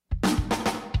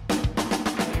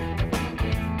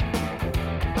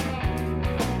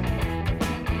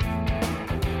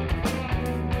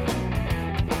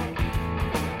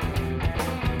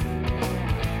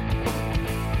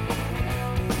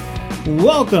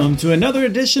Welcome to another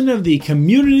edition of the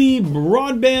Community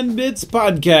Broadband Bits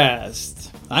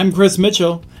podcast. I'm Chris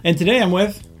Mitchell, and today I'm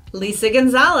with Lisa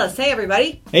Gonzalez. Hey,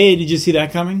 everybody. Hey, did you see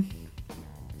that coming?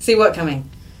 See what coming?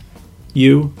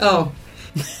 You. Oh.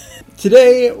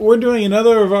 Today, we're doing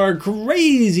another of our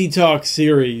Crazy Talk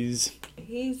series.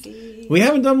 Crazy. We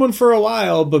haven't done one for a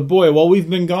while, but boy, while we've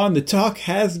been gone, the talk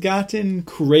has gotten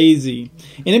crazy.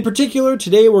 And in particular,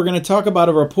 today we're going to talk about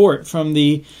a report from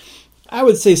the, I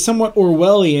would say, somewhat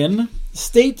Orwellian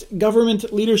State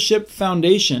Government Leadership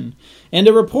Foundation, and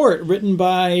a report written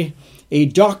by a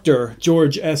Dr.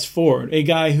 George S. Ford, a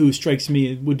guy who strikes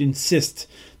me would insist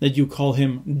that you call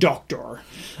him Doctor.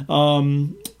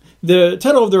 The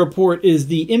title of the report is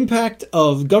The Impact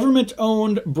of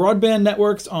Government-Owned Broadband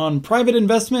Networks on Private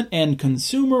Investment and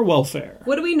Consumer Welfare.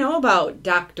 What do we know about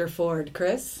Dr. Ford,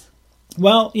 Chris?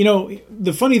 Well, you know,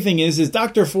 the funny thing is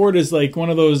Dr. Ford is like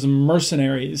one of those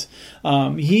mercenaries.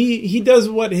 He does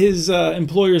what his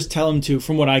employers tell him to,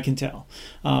 from what I can tell.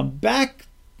 Back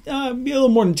a little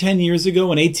more than 10 years ago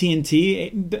when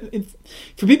AT&T,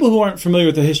 for people who aren't familiar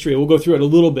with the history, we'll go through it a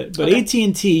little bit, but okay.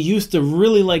 AT&T used to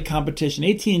really like competition.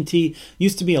 AT&T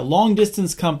used to be a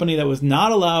long-distance company that was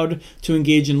not allowed to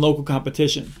engage in local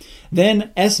competition.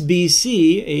 Then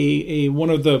SBC, a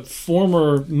one of the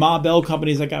former Ma Bell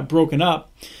companies that got broken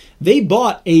up, they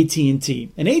bought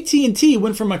AT&T. And AT&T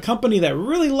went from a company that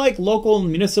really liked local and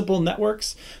municipal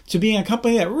networks to being a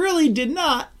company that really did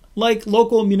not like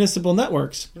local municipal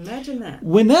networks. Imagine that.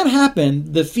 When that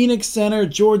happened, the Phoenix Center,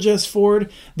 George S.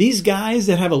 Ford, these guys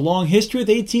that have a long history with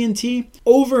AT&T,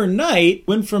 overnight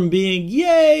went from being,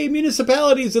 yay,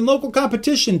 municipalities and local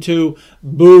competition to,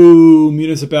 boo,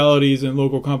 municipalities and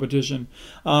local competition.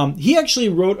 He actually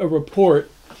wrote a report,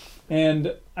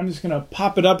 and I'm just going to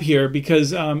pop it up here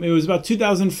because it was about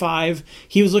 2005.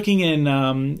 He was looking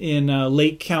in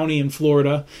Lake County in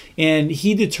Florida, and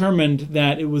he determined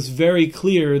that it was very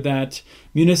clear that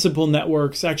municipal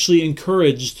networks actually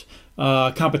encouraged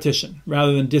competition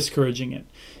rather than discouraging it.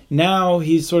 Now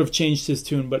he's sort of changed his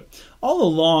tune, but all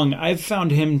along I've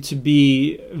found him to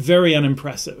be very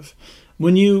unimpressive.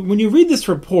 When you read this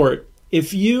report,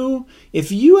 if you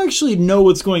actually know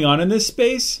what's going on in this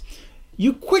space,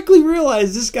 you quickly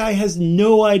realize this guy has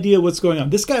no idea what's going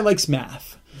on. This guy likes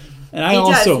math. And he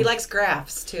does. He likes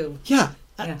graphs, too. Yeah.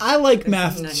 I like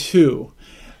math, too.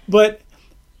 But,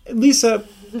 Lisa,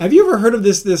 have you ever heard of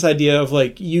this idea of,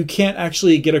 like, you can't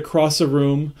actually get across a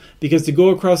room because to go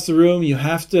across the room, you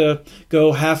have to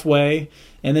go halfway,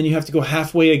 and then you have to go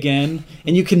halfway again,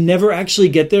 and you can never actually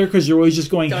get there because you're always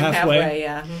just going halfway.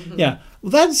 Yeah. Mm-hmm. Yeah.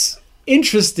 Well, that's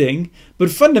interesting,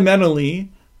 but fundamentally,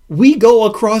 we go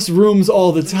across rooms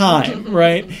all the time,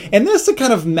 right? And that's the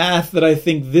kind of math that I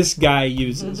think this guy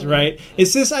uses, right?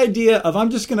 It's this idea of I'm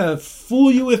just going to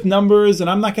fool you with numbers and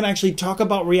I'm not going to actually talk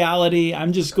about reality.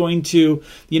 I'm just going to,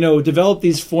 develop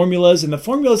these formulas, and the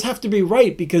formulas have to be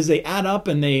right because they add up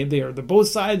and they are the both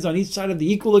sides on each side of the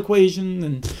equal equation.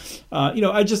 And,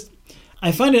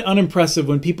 I find it unimpressive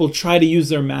when people try to use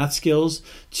their math skills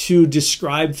to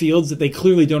describe fields that they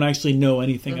clearly don't actually know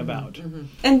anything about. Mm-hmm.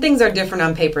 And things are different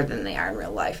on paper than they are in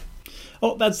real life.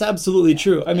 Oh, that's absolutely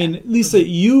true. I mean, Lisa,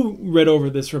 you read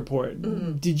over this report.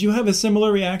 Mm-hmm. Did you have a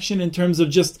similar reaction in terms of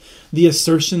just the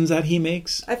assertions that he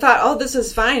makes? I thought, this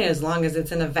is fine as long as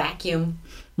it's in a vacuum.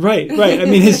 Right. I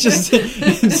mean, it's just,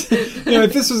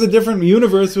 if this was a different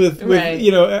universe with right.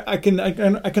 I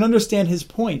can understand his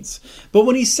points. But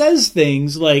when he says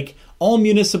things like all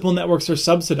municipal networks are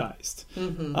subsidized,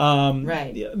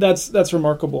 right, that's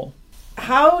remarkable.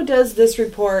 How does this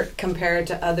report compare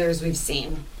to others we've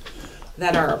seen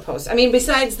that are opposed? I mean,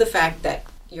 besides the fact that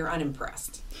you're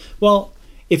unimpressed. Well,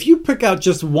 if you pick out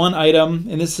just one item,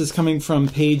 and this is coming from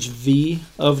page V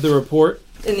of the report.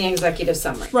 In the executive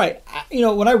summary. Right.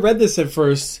 When I read this at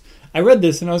first, I read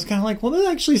this and I was kind of like, well,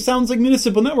 that actually sounds like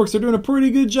municipal networks are doing a pretty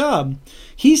good job.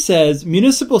 He says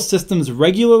municipal systems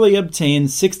regularly obtain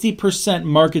 60%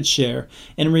 market share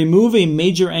and remove a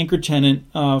major anchor tenant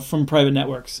from private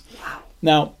networks. Wow.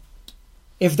 Now,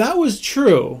 if that was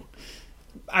true,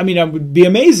 I mean, that would be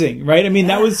amazing, right? I mean,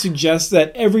 that would suggest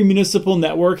that every municipal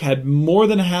network had more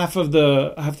than half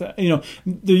the,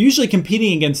 they're usually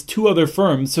competing against two other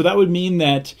firms. So that would mean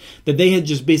that they had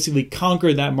just basically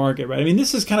conquered that market, right? I mean,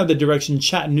 this is kind of the direction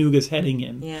Chattanooga's heading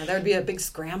in. Yeah, that would be a big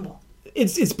scramble.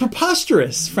 It's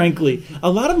preposterous, frankly. A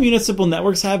lot of municipal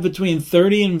networks have between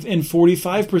 30 and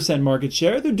 45% market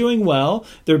share. They're doing well.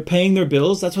 They're paying their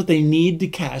bills. That's what they need to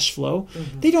cash flow.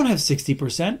 Mm-hmm. They don't have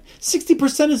 60%.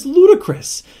 60% is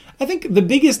ludicrous. I think the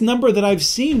biggest number that I've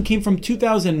seen came from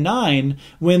 2009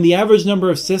 when the average number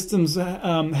of systems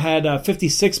had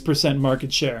 56%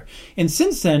 market share. And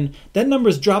since then, that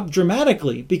number's dropped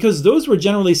dramatically because those were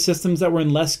generally systems that were in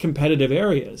less competitive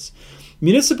areas.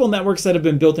 Municipal networks that have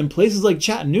been built in places like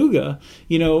Chattanooga,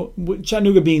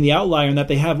 Chattanooga being the outlier in that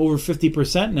they have over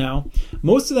 50% now,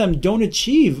 most of them don't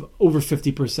achieve over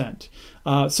 50%.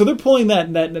 So they're pulling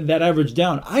that average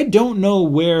down. I don't know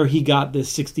where he got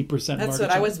this 60% That's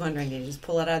what I was wondering. Did he just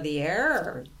pull it out of the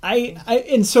air? Or?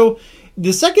 And so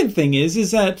the second thing is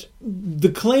that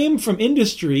the claim from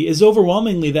industry is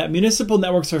overwhelmingly that municipal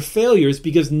networks are failures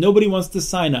because nobody wants to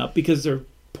sign up because they're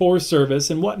poor service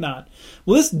and whatnot.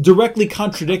 Well, this directly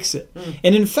contradicts it.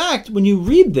 And in fact, when you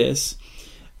read this,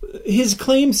 his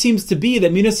claim seems to be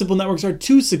that municipal networks are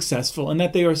too successful and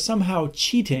that they are somehow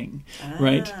cheating,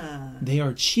 right? They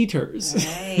are cheaters.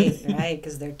 Right,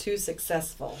 because they're too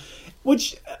successful.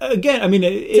 Which, again, I mean...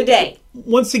 Today.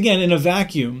 Once again, in a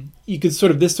vacuum, you could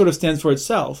this sort of stands for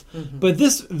itself. But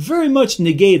this very much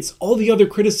negates all the other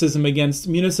criticism against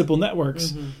municipal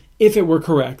networks if it were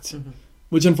correct.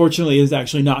 Which unfortunately is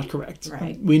actually not correct.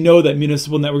 Right. We know that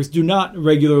municipal networks do not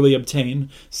regularly obtain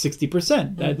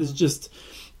 60%. That is just,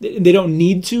 they don't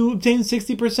need to obtain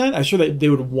 60%. I'm sure that they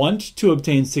would want to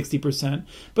obtain 60%,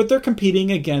 but they're competing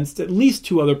against at least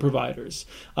two other providers,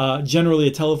 generally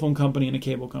a telephone company and a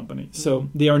cable company. So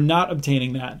they are not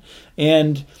obtaining that.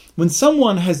 And when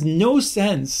someone has no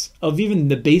sense of even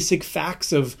the basic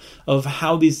facts of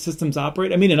how these systems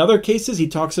operate, I mean, in other cases, he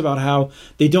talks about how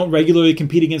they don't regularly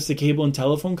compete against the cable and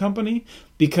telephone company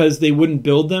because they wouldn't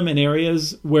build them in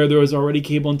areas where there was already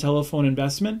cable and telephone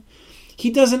investment. He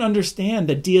doesn't understand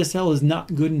that DSL is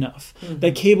not good enough,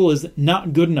 that cable is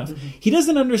not good enough. He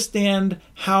doesn't understand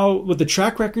what the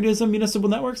track record is of municipal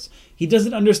networks. He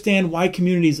doesn't understand why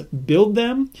communities build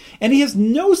them. And he has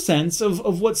no sense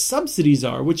of what subsidies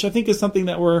are, which I think is something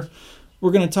that we're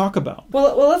going to talk about.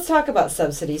 Well, let's talk about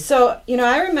subsidies. So,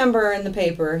 I remember in the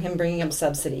paper him bringing up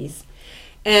subsidies.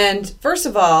 And first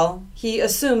of all, he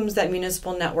assumes that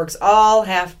municipal networks all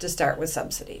have to start with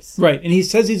subsidies. Right. And he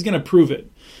says he's going to prove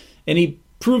it. And he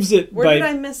proves it Where did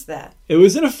I miss that? It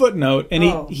was in a footnote,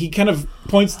 and he kind of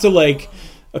points to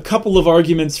a couple of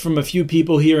arguments from a few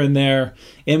people here and there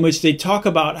in which they talk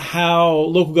about how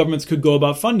local governments could go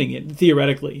about funding it,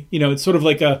 theoretically. It's sort of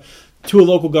like to a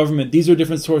local government, these are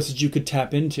different sources you could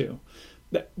tap into.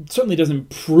 That certainly doesn't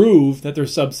prove that they're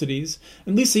subsidies.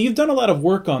 And Lisa, you've done a lot of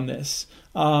work on this.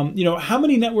 How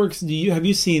many networks have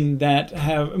you seen that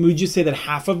have, would you say that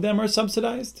half of them are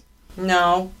subsidized?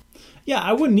 No. Yeah,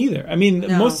 I wouldn't either. I mean,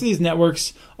 most of these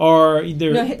networks are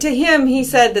either... No, to him, he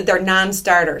said that they're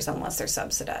non-starters unless they're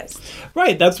subsidized.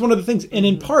 Right, that's one of the things. And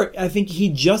in part, I think he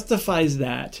justifies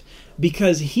that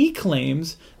because he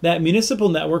claims that municipal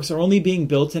networks are only being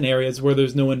built in areas where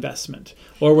there's no investment.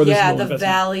 Or where there's no investment.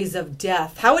 Valleys of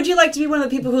death. How would you like to be one of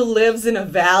the people who lives in a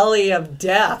valley of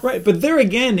death? Right, but there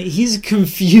again, he's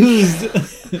confused.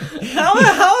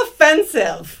 How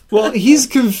offensive. Well, he's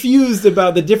confused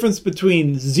about the difference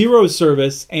between zero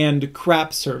service and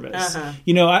crap service.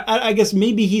 I guess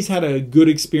maybe he's had a good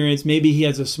experience. Maybe he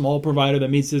has a small provider that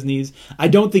meets his needs. I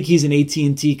don't think he's an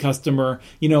AT&T customer,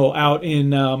 out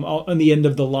in on the end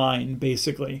of the line,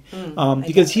 basically.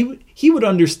 Because he would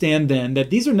understand then that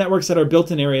these are networks that are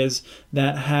built in areas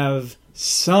that have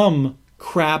some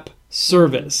crap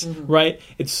service, right?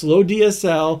 It's slow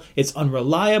DSL. It's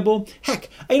unreliable. Heck,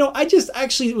 I just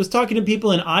actually was talking to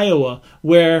people in Iowa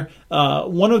where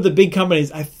one of the big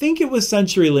companies, I think it was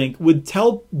CenturyLink, would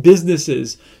tell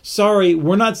businesses, sorry,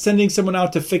 we're not sending someone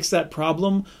out to fix that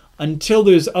problem until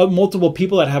there's multiple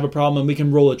people that have a problem and we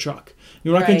can roll a truck.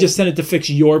 You're not going to just send it to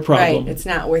fix your problem. Right. It's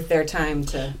not worth their time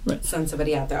to send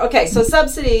somebody out there. Okay, so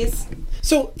subsidies.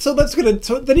 So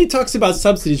then he talks about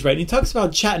subsidies, right? And he talks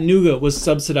about Chattanooga was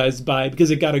subsidized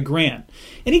because it got a grant.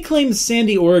 And he claims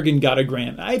Sandy, Oregon got a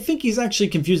grant. I think he's actually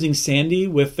confusing Sandy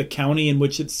with the county in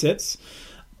which it sits.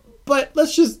 But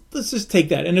let's just take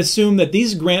that and assume that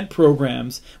these grant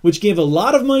programs, which give a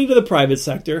lot of money to the private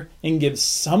sector and give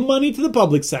some money to the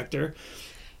public sector.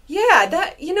 Yeah,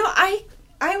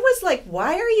 I was like,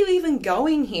 why are you even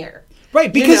going here?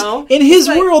 Right, because in his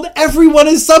world, everyone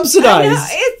is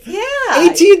subsidized.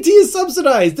 AT&T is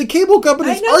subsidized. The cable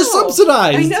companies are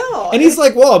subsidized. I know. And he's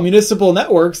like, well, municipal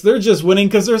networks, they're just winning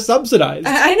because they're subsidized.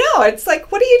 I know. It's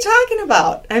like, what are you talking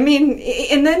about? I mean,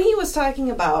 and then he was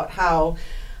talking about how,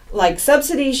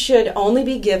 subsidies should only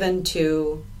be given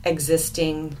to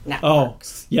existing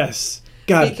networks. Oh, yes.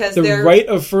 God, because the right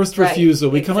of first refusal.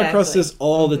 We come across this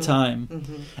all the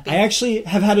time. I actually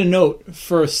have had a note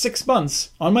for 6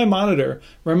 months on my monitor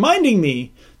reminding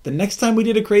me the next time we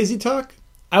did a Crazy Talk,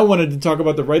 I wanted to talk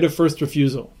about the right of first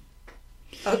refusal.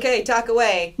 Okay, talk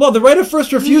away. Well, the right of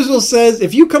first refusal says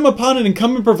if you come upon an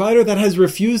incumbent provider that has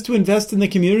refused to invest in the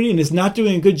community and is not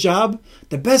doing a good job,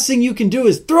 the best thing you can do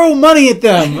is throw money at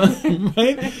them.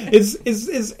 Right?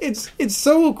 It's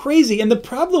so crazy. And the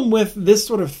problem with this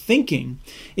sort of thinking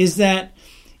is that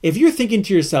if you're thinking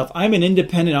to yourself, I'm an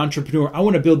independent entrepreneur, I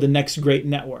want to build the next great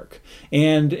network.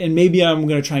 And maybe I'm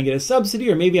going to try and get a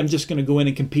subsidy, or maybe I'm just going to go in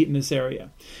and compete in this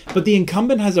area. But the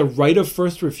incumbent has a right of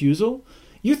first refusal.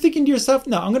 You're thinking to yourself,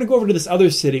 no, I'm going to go over to this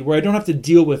other city where I don't have to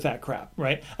deal with that crap,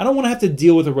 right? I don't want to have to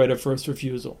deal with a right of first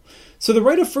refusal. So the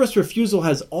right of first refusal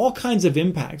has all kinds of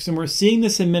impacts. And we're seeing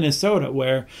this in Minnesota,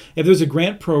 where if there's a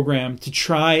grant program to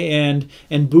try and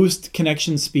boost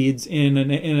connection speeds in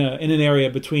an area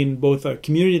between both a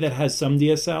community that has some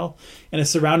DSL and a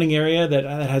surrounding area that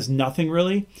has nothing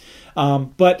really.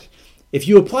 But if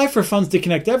you apply for funds to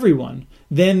connect everyone,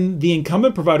 then the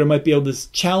incumbent provider might be able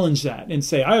to challenge that and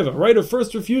say, I have a right of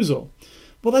first refusal.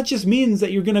 Well, that just means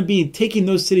that you're going to be taking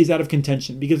those cities out of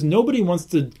contention, because nobody wants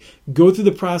to go through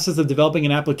the process of developing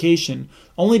an application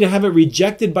only to have it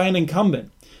rejected by an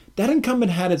incumbent. That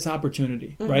incumbent had its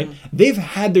opportunity, right? They've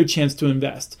had their chance to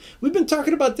invest. We've been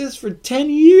talking about this for 10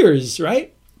 years,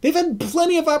 right? They've had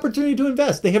plenty of opportunity to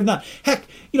invest. They have not. Heck,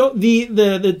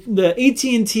 the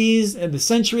AT&Ts and the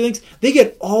CenturyLinks, they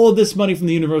get all of this money from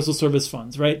the Universal Service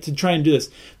Funds, right, to try and do this.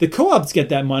 The co-ops get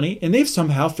that money, and they've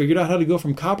somehow figured out how to go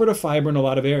from copper to fiber in a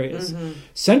lot of areas.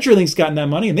 CenturyLink's gotten that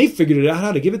money, and they've figured out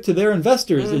how to give it to their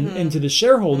investors and to the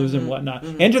shareholders and whatnot,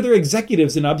 and to their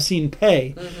executives in obscene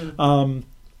pay.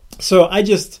 So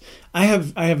I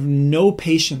have no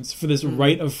patience for this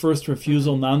right of first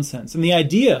refusal nonsense, and the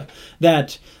idea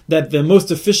that the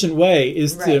most efficient way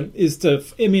is to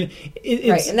I mean,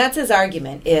 it's and that's his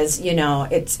argument is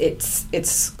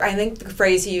it's I think the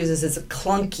phrase he uses is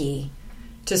clunky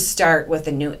to start with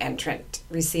a new entrant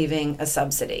receiving a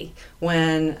subsidy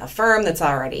when a firm that's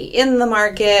already in the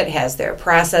market has their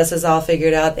processes all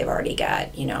figured out. They've already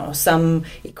got, some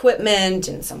equipment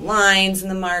and some lines in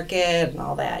the market and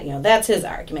all that. That's his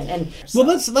argument. And well,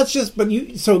 let's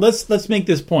make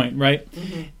this point, right?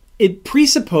 It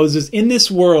presupposes in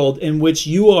this world in which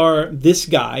you are this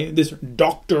guy, this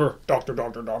doctor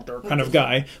kind of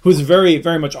guy who's very,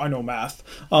 very much, I know math.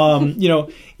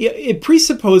 It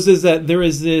presupposes that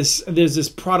there's this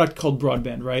product called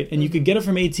broadband, right? And you could get it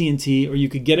from AT&T, or you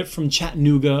could get it from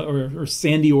Chattanooga or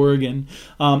Sandy, Oregon,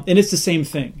 and it's the same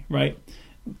thing, right?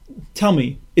 Tell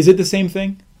me, is it the same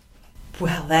thing?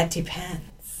 Well, that depends.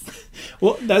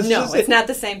 Well, it's not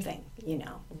the same thing,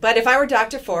 But if I were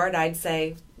Dr. Ford, I'd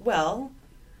say, well,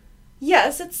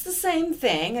 yes, it's the same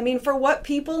thing. I mean, for what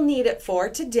people need it for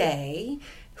today,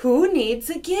 who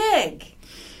needs a gig?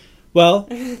 Well,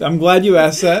 I'm glad you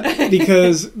asked that,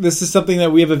 because this is something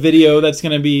that we have a video that's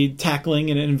going to be tackling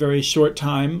in a very short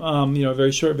time. A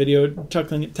very short video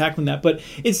tackling that. But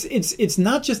it's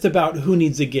not just about who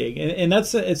needs a gig, and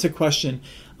it's a question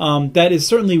that is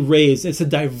certainly raised. It's a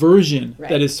diversion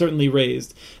that is certainly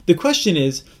raised. The question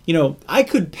is, I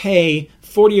could pay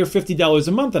 $40 or $50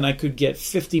 a month, and I could get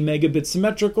 50 megabits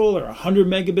symmetrical or 100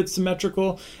 megabits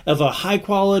symmetrical of a high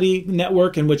quality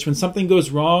network in which when something goes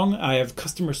wrong, I have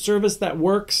customer service that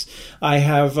works. I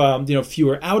have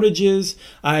fewer outages.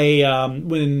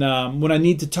 When I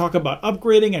need to talk about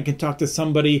upgrading, I can talk to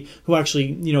somebody who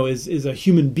actually is a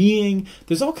human being.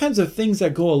 There's all kinds of things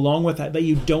that go along with that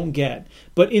you don't get.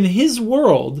 But in his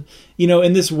world,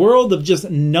 in this world of just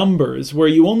numbers, where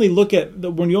you only look at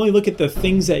the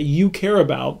things that you care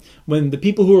about, when the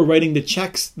people who are writing the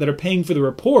checks that are paying for the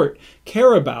report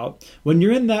care about, when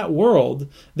you're in that world,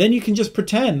 then you can just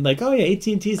pretend like, oh yeah,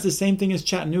 AT&T is the same thing as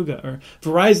Chattanooga, or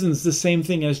Verizon's the same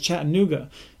thing as Chattanooga.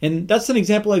 And that's an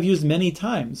example I've used many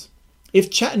times.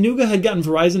 If Chattanooga had gotten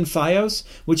Verizon Fios,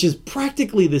 which is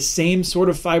practically the same sort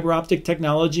of fiber optic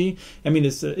technology, I mean,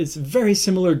 it's very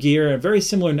similar gear, a very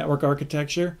similar network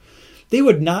architecture, they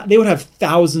would have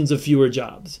thousands of fewer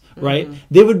jobs, right?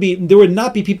 There would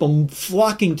not be people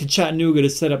flocking to Chattanooga to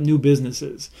set up new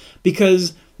businesses,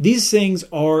 because these things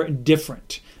are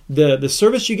different. The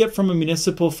service you get from a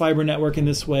municipal fiber network in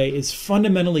this way is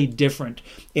fundamentally different.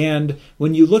 And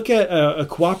when you look at a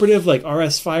cooperative like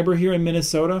RS Fiber here in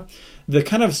Minnesota, the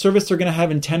kind of service they're going to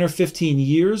have in 10 or 15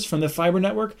 years from the fiber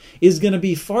network is going to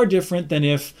be far different than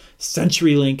if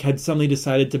CenturyLink had suddenly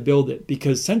decided to build it,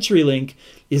 because CenturyLink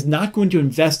is not going to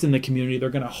invest in the community. They're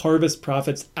going to harvest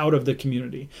profits out of the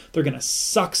community. They're going to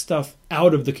suck stuff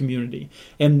out of the community.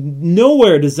 And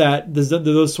nowhere does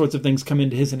those sorts of things come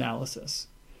into his analysis.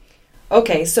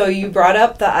 Okay, so you brought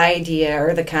up the idea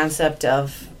or the concept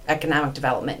of economic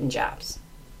development and jobs.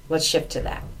 Let's shift to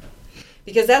that.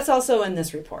 because that's also in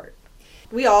this report.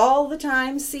 We all the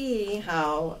time see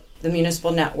how the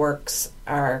municipal networks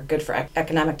are good for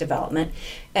economic development.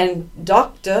 And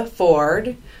Dr.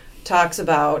 Ford talks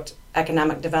about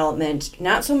economic development,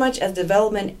 not so much as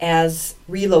development as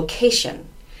relocation,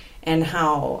 and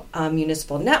how a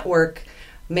municipal network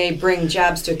may bring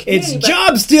jobs to a community. It's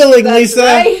job stealing, Lisa.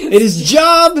 Right. It is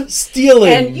job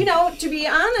stealing. And, to be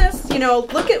honest,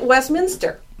 look at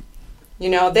Westminster.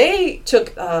 They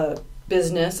took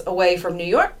business away from New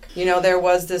York. There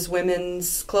was this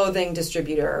women's clothing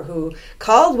distributor who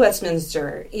called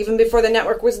Westminster even before the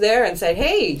network was there and said,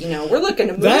 hey, we're looking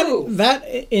to move. That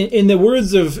in the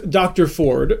words of Dr.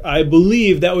 Ford, I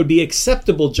believe that would be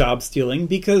acceptable job stealing,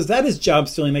 because that is job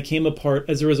stealing that came apart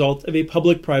as a result of a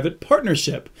public-private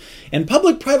partnership. And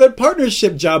public-private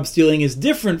partnership job stealing is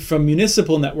different from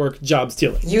municipal network job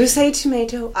stealing. You say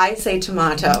tomato, I say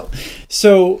tomato.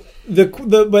 So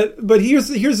but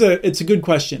here's it's a good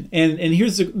question, and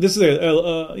this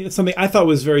is something I thought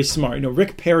was very smart.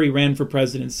 Rick Perry ran for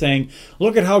president, saying,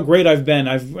 "Look at how great I've been.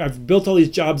 I've built all these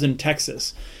jobs in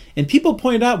Texas." And people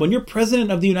pointed out, when you're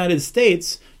president of the United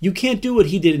States, you can't do what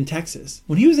he did in Texas.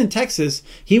 When he was in Texas,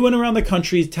 he went around the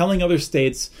country telling other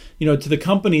states, to the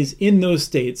companies in those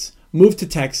states, move to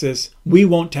Texas, we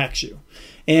won't tax you.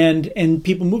 And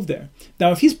people move there.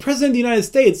 Now, if he's president of the United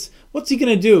States, what's he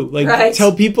going to do?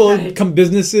 Tell people, come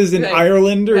businesses in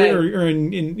Ireland or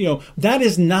in that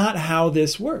is not how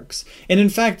this works. And in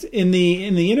fact, in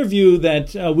the interview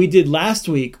that we did last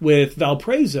week with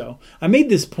Valparaiso, I made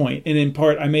this point, and in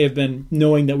part I may have been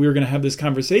knowing that we were going to have this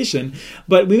conversation,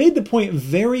 but we made the point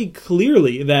very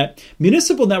clearly that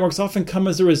municipal networks often come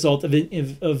as a result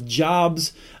of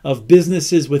jobs, of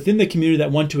businesses within the community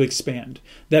that want to expand,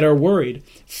 that are worried.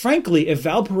 Frankly, if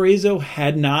Valparaiso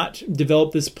had not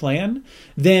developed this plan,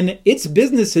 then its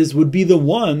businesses would be the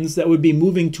ones that would be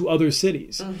moving to other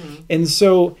cities. Mm-hmm. And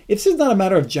so this is not a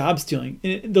matter of job stealing.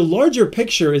 The larger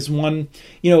picture is one,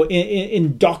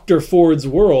 in Dr. Ford's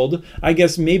world, I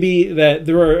guess maybe that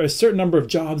there are a certain number of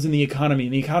jobs in the economy,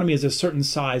 and the economy is a certain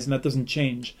size, and that doesn't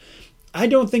change. I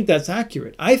don't think that's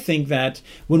accurate. I think that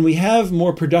when we have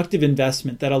more productive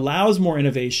investment that allows more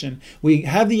innovation, we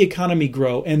have the economy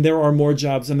grow, and there are more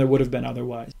jobs than there would have been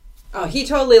otherwise. Oh, he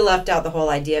totally left out the whole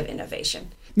idea of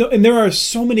innovation. No, and there are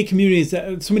so many communities,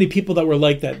 so many people that were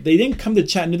like that. They didn't come to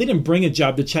Chattanooga. They didn't bring a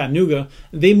job to Chattanooga.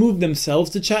 They moved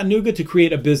themselves to Chattanooga to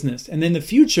create a business. And in the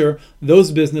future,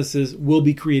 those businesses will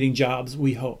be creating jobs,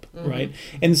 we hope, mm-hmm. right?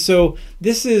 And so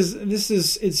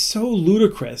it's so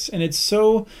ludicrous, and it's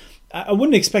so... I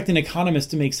wouldn't expect an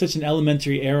economist to make such an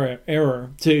elementary error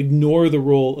to ignore the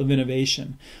role of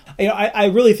innovation. I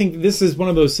really think this is one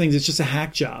of those things. It's just a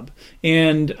hack job.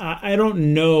 And I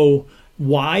don't know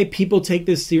why people take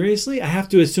this seriously. I have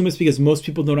to assume it's because most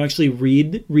people don't actually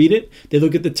read it. They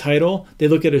look at the title. They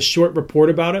look at a short report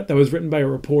about it that was written by a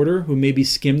reporter who maybe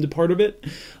skimmed part of it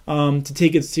to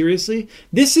take it seriously.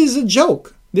 This is a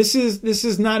joke. This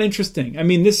is not interesting. I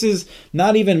mean, this is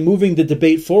not even moving the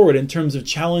debate forward in terms of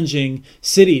challenging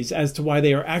cities as to why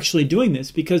they are actually doing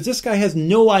this, because this guy has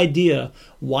no idea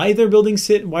why they're building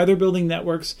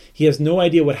networks. He has no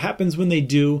idea what happens when they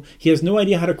do. He has no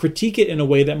idea how to critique it in a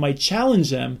way that might challenge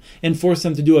them and force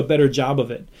them to do a better job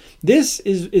of it. This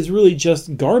is really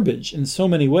just garbage in so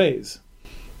many ways.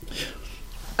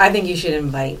 I think you should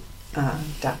invite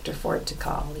Dr. Ford to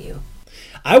call you.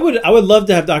 I would love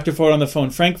to have Dr. Ford on the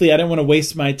phone. Frankly, I don't want to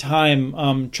waste my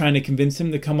time trying to convince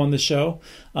him to come on the show.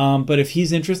 But if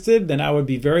he's interested, then I would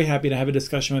be very happy to have a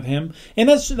discussion with him. And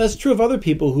that's true of other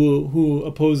people who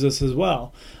oppose us as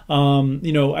well.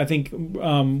 I think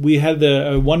we had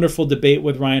a wonderful debate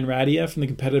with Ryan Radia from the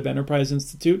Competitive Enterprise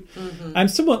Institute. Mm-hmm. I'm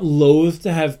somewhat loath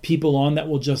to have people on that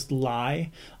will just lie.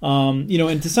 And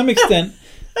to some extent...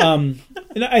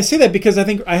 and I say that because I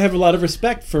think I have a lot of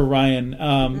respect for Ryan,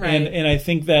 right. and I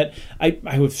think that I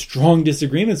have strong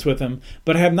disagreements with him,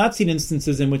 but I have not seen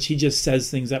instances in which he just says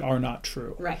things that are not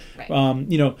true. Right.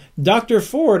 Dr.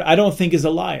 Ford, I don't think is a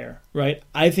liar, right?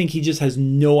 I think he just has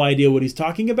no idea what he's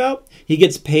talking about. He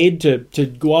gets paid to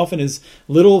go off in his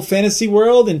little fantasy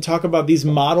world and talk about these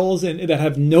models that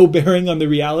have no bearing on the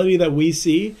reality that we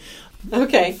see.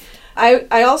 Okay.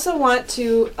 I also want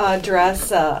to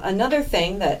address another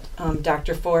thing that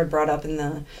Dr. Ford brought up in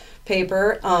the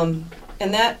paper, and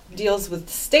that deals with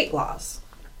state laws.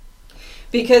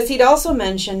 Because he'd also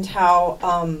mentioned how,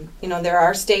 there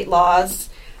are state laws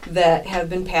that have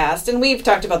been passed, and we've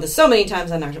talked about this so many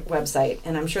times on our website,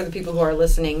 and I'm sure the people who are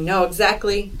listening know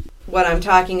exactly what I'm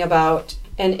talking about.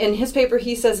 And in his paper,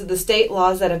 he says that the state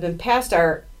laws that have been passed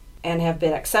are and have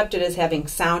been accepted as having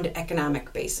sound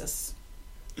economic basis.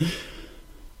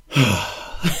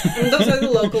 And those are the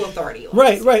local authority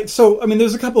laws. Right. So, I mean,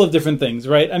 there's a couple of different things,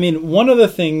 right? I mean, one of the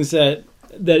things that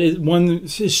one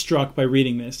is struck by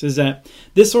reading this is that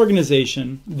this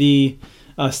organization, the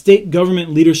State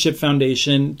Government Leadership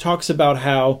Foundation, talks about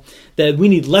how that we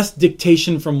need less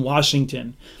dictation from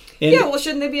Washington. And, yeah, well,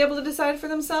 shouldn't they be able to decide for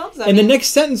themselves? I mean, the next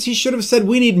sentence, he should have said,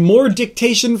 we need more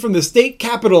dictation from the state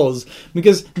capitals,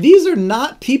 because these are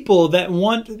not people that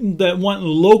want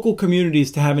local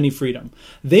communities to have any freedom.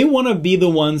 They want to be the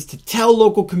ones to tell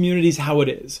local communities how it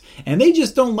is. And they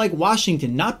just don't like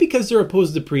Washington, not because they're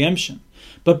opposed to preemption,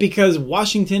 but because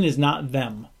Washington is not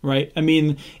them, right? I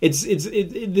mean,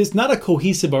 it's not a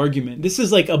cohesive argument. This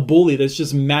is like a bully that's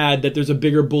just mad that there's a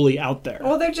bigger bully out there.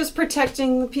 Well, they're just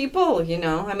protecting the people, you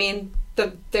know. I mean,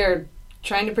 they're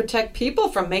trying to protect people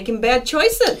from making bad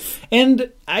choices.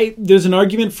 And there's an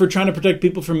argument for trying to protect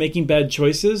people from making bad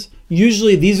choices.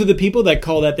 Usually these are the people that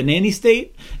call that the nanny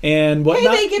state and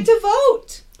whatnot. Hey, they get to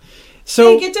vote.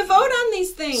 So, they get to vote on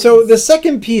these things. So the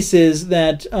second piece is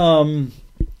that...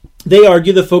 they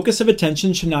argue the focus of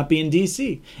attention should not be in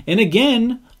D.C. And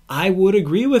again, I would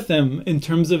agree with them in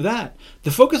terms of that. The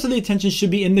focus of the attention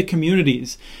should be in the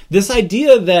communities. This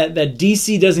idea that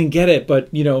D.C. doesn't get it,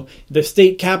 but the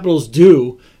state capitals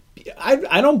do,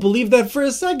 I don't believe that for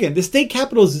a second. The state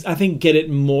capitals, I think, get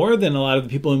it more than a lot of the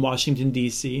people in Washington,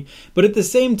 D.C. But at the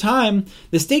same time,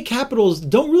 the state capitals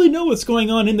don't really know what's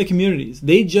going on in the communities.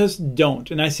 They just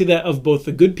don't. And I see that of both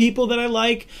the good people that I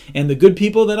like and the good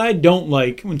people that I don't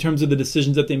like in terms of the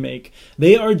decisions that they make.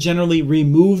 They are generally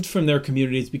removed from their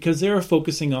communities because they are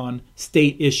focusing on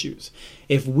state issues.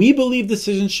 If we believe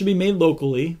decisions should be made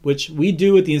locally, which we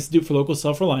do at the Institute for Local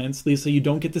Self-Reliance, Lisa, you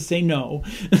don't get to say no.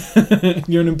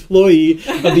 You're an employee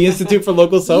of the Institute for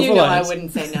Local Self-Reliance. I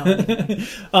wouldn't say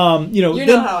no. You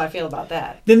know how I feel about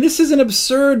that. Then this is an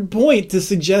absurd point to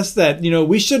suggest that,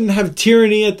 we shouldn't have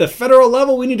tyranny at the federal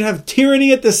level. We need to have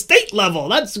tyranny at the state level.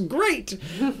 That's great.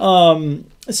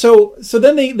 So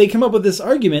then they come up with this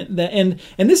argument that, and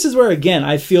this is where, again,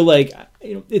 I feel like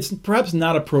it's perhaps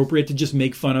not appropriate to just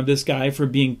make fun of this guy for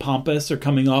being pompous or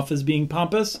coming off as being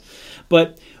pompous.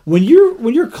 But when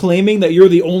you're claiming that you're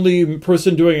the only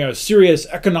person doing a serious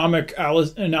economic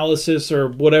analysis or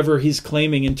whatever he's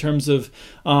claiming in terms of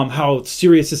how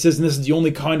serious this is, and this is the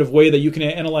only kind of way that you can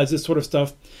analyze this sort of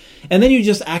stuff, and then you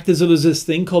just act as though there's this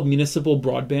thing called municipal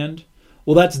broadband,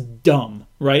 well, that's dumb,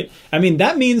 right? I mean,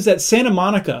 that means that Santa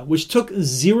Monica, which took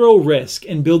zero risk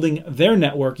in building their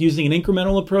network using an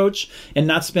incremental approach and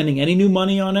not spending any new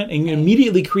money on it and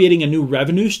immediately creating a new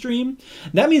revenue stream,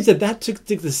 that means that took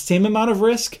the same amount of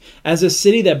risk as a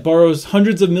city that borrows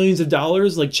hundreds of millions of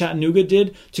dollars like Chattanooga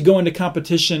did to go into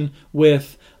competition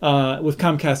with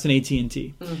Comcast and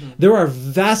AT&T. Mm-hmm. There are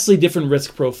vastly different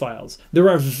risk profiles. There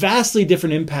are vastly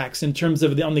different impacts in terms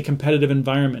of on the competitive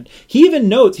environment. He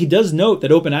does note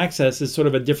that open access is sort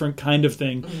of a different kind of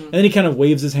thing. Mm-hmm. And then he kind of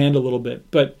waves his hand a little bit.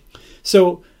 But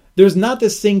so there's not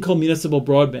this thing called municipal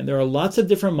broadband. There are lots of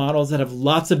different models that have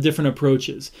lots of different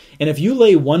approaches. And if you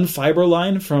lay one fiber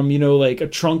line from, like a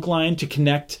trunk line to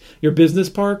connect your business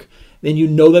park,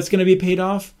 then that's going to be paid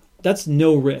off. That's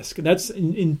no risk. That's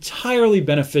entirely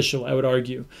beneficial, I would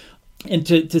argue. And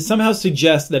to somehow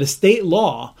suggest that a state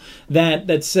law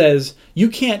that says you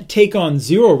can't take on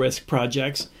zero risk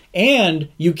projects and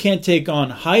you can't take on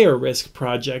higher risk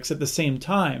projects at the same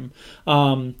time,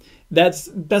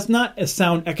 that's not a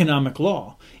sound economic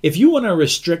law. If you want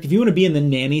to be in the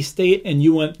nanny state and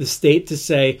you want the state to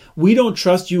say, we don't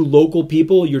trust you local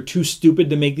people, you're too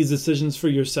stupid to make these decisions for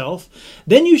yourself,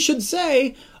 then you should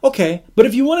say, okay, but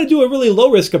if you want to do a really low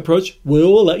risk approach,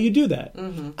 we'll let you do that.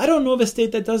 Mm-hmm. I don't know of a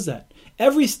state that does that.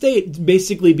 Every state,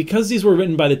 basically, because these were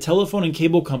written by the telephone and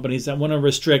cable companies that want to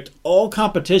restrict all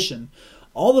competition,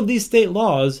 all of these state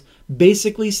laws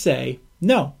basically say,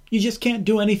 no, you just can't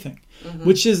do anything, mm-hmm.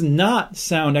 which is not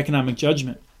sound economic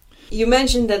judgment. You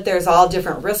mentioned that there's all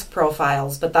different risk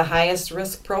profiles, but the highest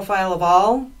risk profile of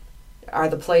all are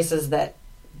the places that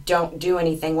don't do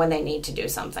anything when they need to do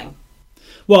something.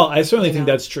 Well, I certainly think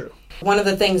that's true. One of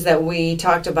the things that we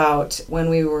talked about when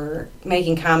we were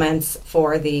making comments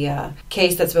for the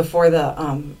case that's before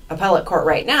the appellate court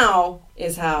right now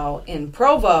is how in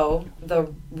Provo,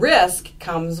 the risk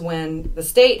comes when the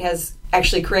state has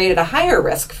actually created a higher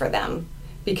risk for them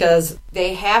because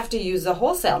they have to use a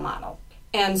wholesale model.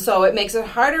 And so it makes it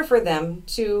harder for them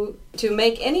to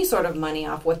make any sort of money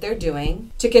off what they're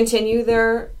doing to continue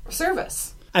their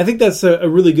service. I think that's a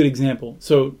really good example.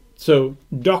 So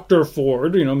Dr.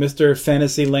 Ford, Mr.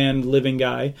 Fantasyland living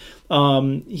guy,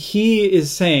 he is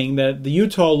saying that the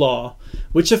Utah law,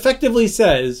 which effectively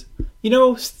says,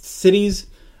 cities,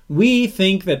 we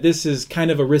think that this is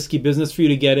kind of a risky business for you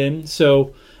to get in.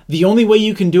 So the only way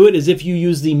you can do it is if you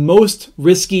use the most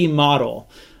risky model.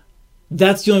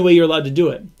 That's the only way you're allowed to do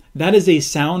it. That is a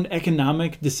sound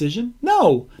economic decision?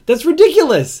 No, that's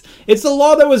ridiculous. It's a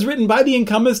law that was written by the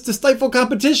incumbents to stifle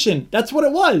competition. That's what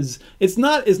it was. It's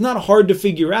not hard to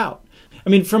figure out. I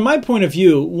mean, from my point of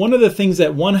view, one of the things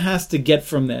that one has to get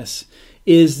from this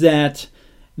is that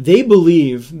they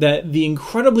believe that the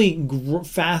incredibly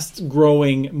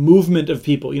fast-growing movement of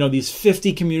people, these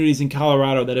 50 communities in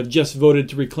Colorado that have just voted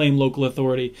to reclaim local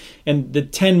authority, and the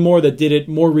 10 more that did it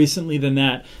more recently than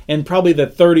that, and probably the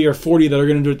 30 or 40 that are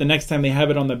going to do it the next time they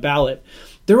have it on the ballot,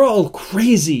 they're all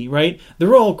crazy, right?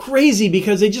 They're all crazy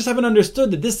because they just haven't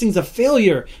understood that this thing's a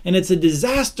failure and it's a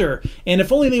disaster. And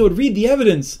if only they would read the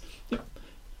evidence.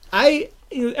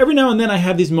 Every now and then I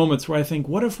have these moments where I think,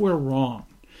 what if we're wrong?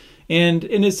 And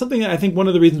it's something that I think one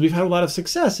of the reasons we've had a lot of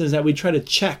success is that we try to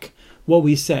check what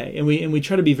we say, and we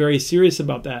try to be very serious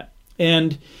about that.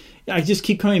 And I just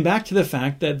keep coming back to the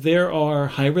fact that there are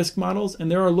high-risk models and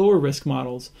there are lower-risk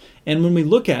models. And when we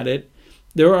look at it,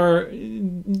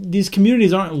 these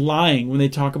communities aren't lying when they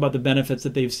talk about the benefits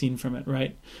that they've seen from it,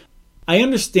 right? I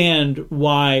understand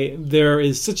why there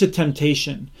is such a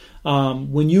temptation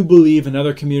when you believe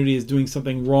another community is doing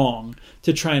something wrong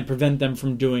to try and prevent them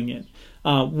from doing it.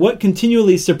 What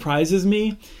continually surprises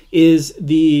me is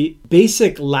the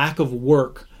basic lack of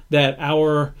work that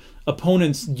our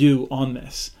opponents do on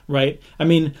this, right? I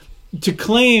mean, to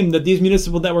claim that these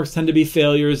municipal networks tend to be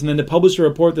failures and then to publish a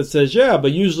report that says, yeah,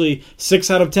 but usually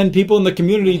 6 out of 10 people in the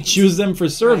community choose them for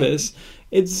service,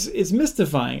 it's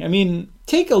mystifying. I mean,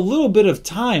 take a little bit of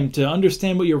time to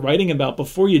understand what you're writing about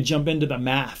before you jump into the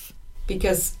math.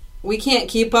 Because we can't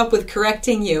keep up with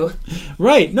correcting you.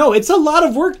 Right. No, it's a lot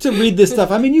of work to read this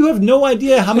stuff. I mean, you have no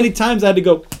idea how many times I had to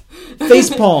go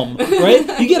facepalm,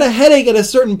 right? You get a headache at a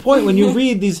certain point when you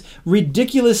read these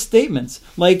ridiculous statements.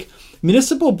 Like,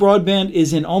 municipal broadband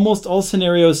is in almost all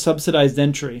scenarios subsidized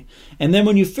entry. And then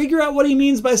when you figure out what he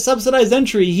means by subsidized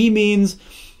entry, he means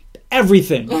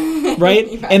everything, right?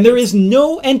 Right. And there is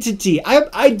no entity.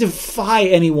 I defy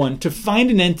anyone to find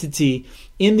an entity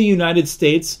in the United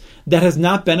States that has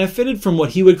not benefited from what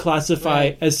he would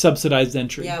classify as subsidized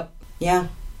entry. Yep. Yeah.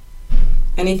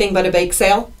 Anything but a bake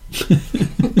sale?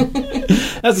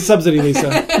 That's a subsidy,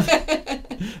 Lisa.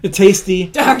 A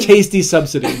tasty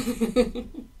subsidy.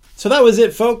 So that was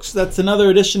it, folks. That's another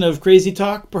edition of Crazy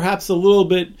Talk. Perhaps a little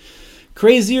bit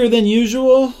crazier than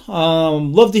usual.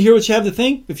 Love to hear what you have to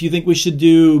think. If you think we should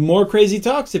do more Crazy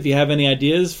Talks, if you have any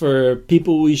ideas for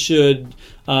people we should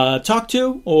talk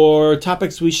to or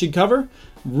topics we should cover,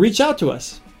 reach out to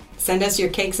us. Send us your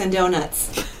cakes and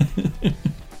donuts.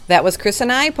 That was Chris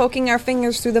and I poking our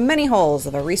fingers through the many holes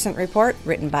of a recent report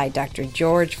written by Dr.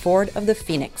 George Ford of the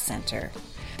Phoenix Center.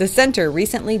 The center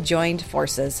recently joined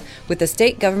forces with the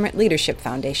State Government Leadership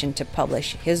Foundation to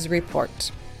publish his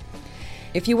report.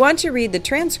 If you want to read the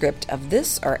transcript of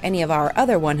this or any of our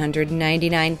other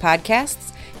 199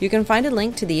 podcasts, you can find a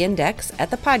link to the index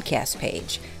at the podcast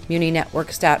page,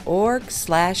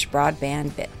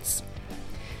 muninetworks.org/broadbandbits.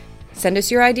 Send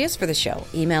us your ideas for the show.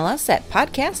 Email us at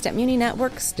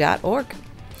podcast@muninetworks.org.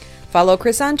 Follow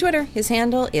Chris on Twitter. His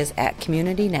handle is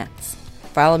 @CommunityNets.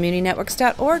 Follow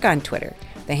muninetworks.org on Twitter.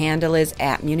 The handle is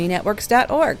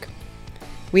 @muninetworks.org.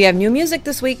 We have new music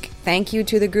this week. Thank you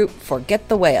to the group Forget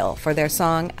the Whale for their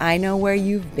song I Know Where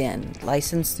You've Been,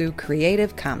 licensed through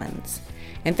Creative Commons.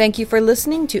 And thank you for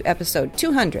listening to episode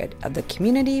 200 of the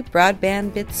Community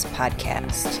Broadband Bits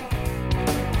podcast.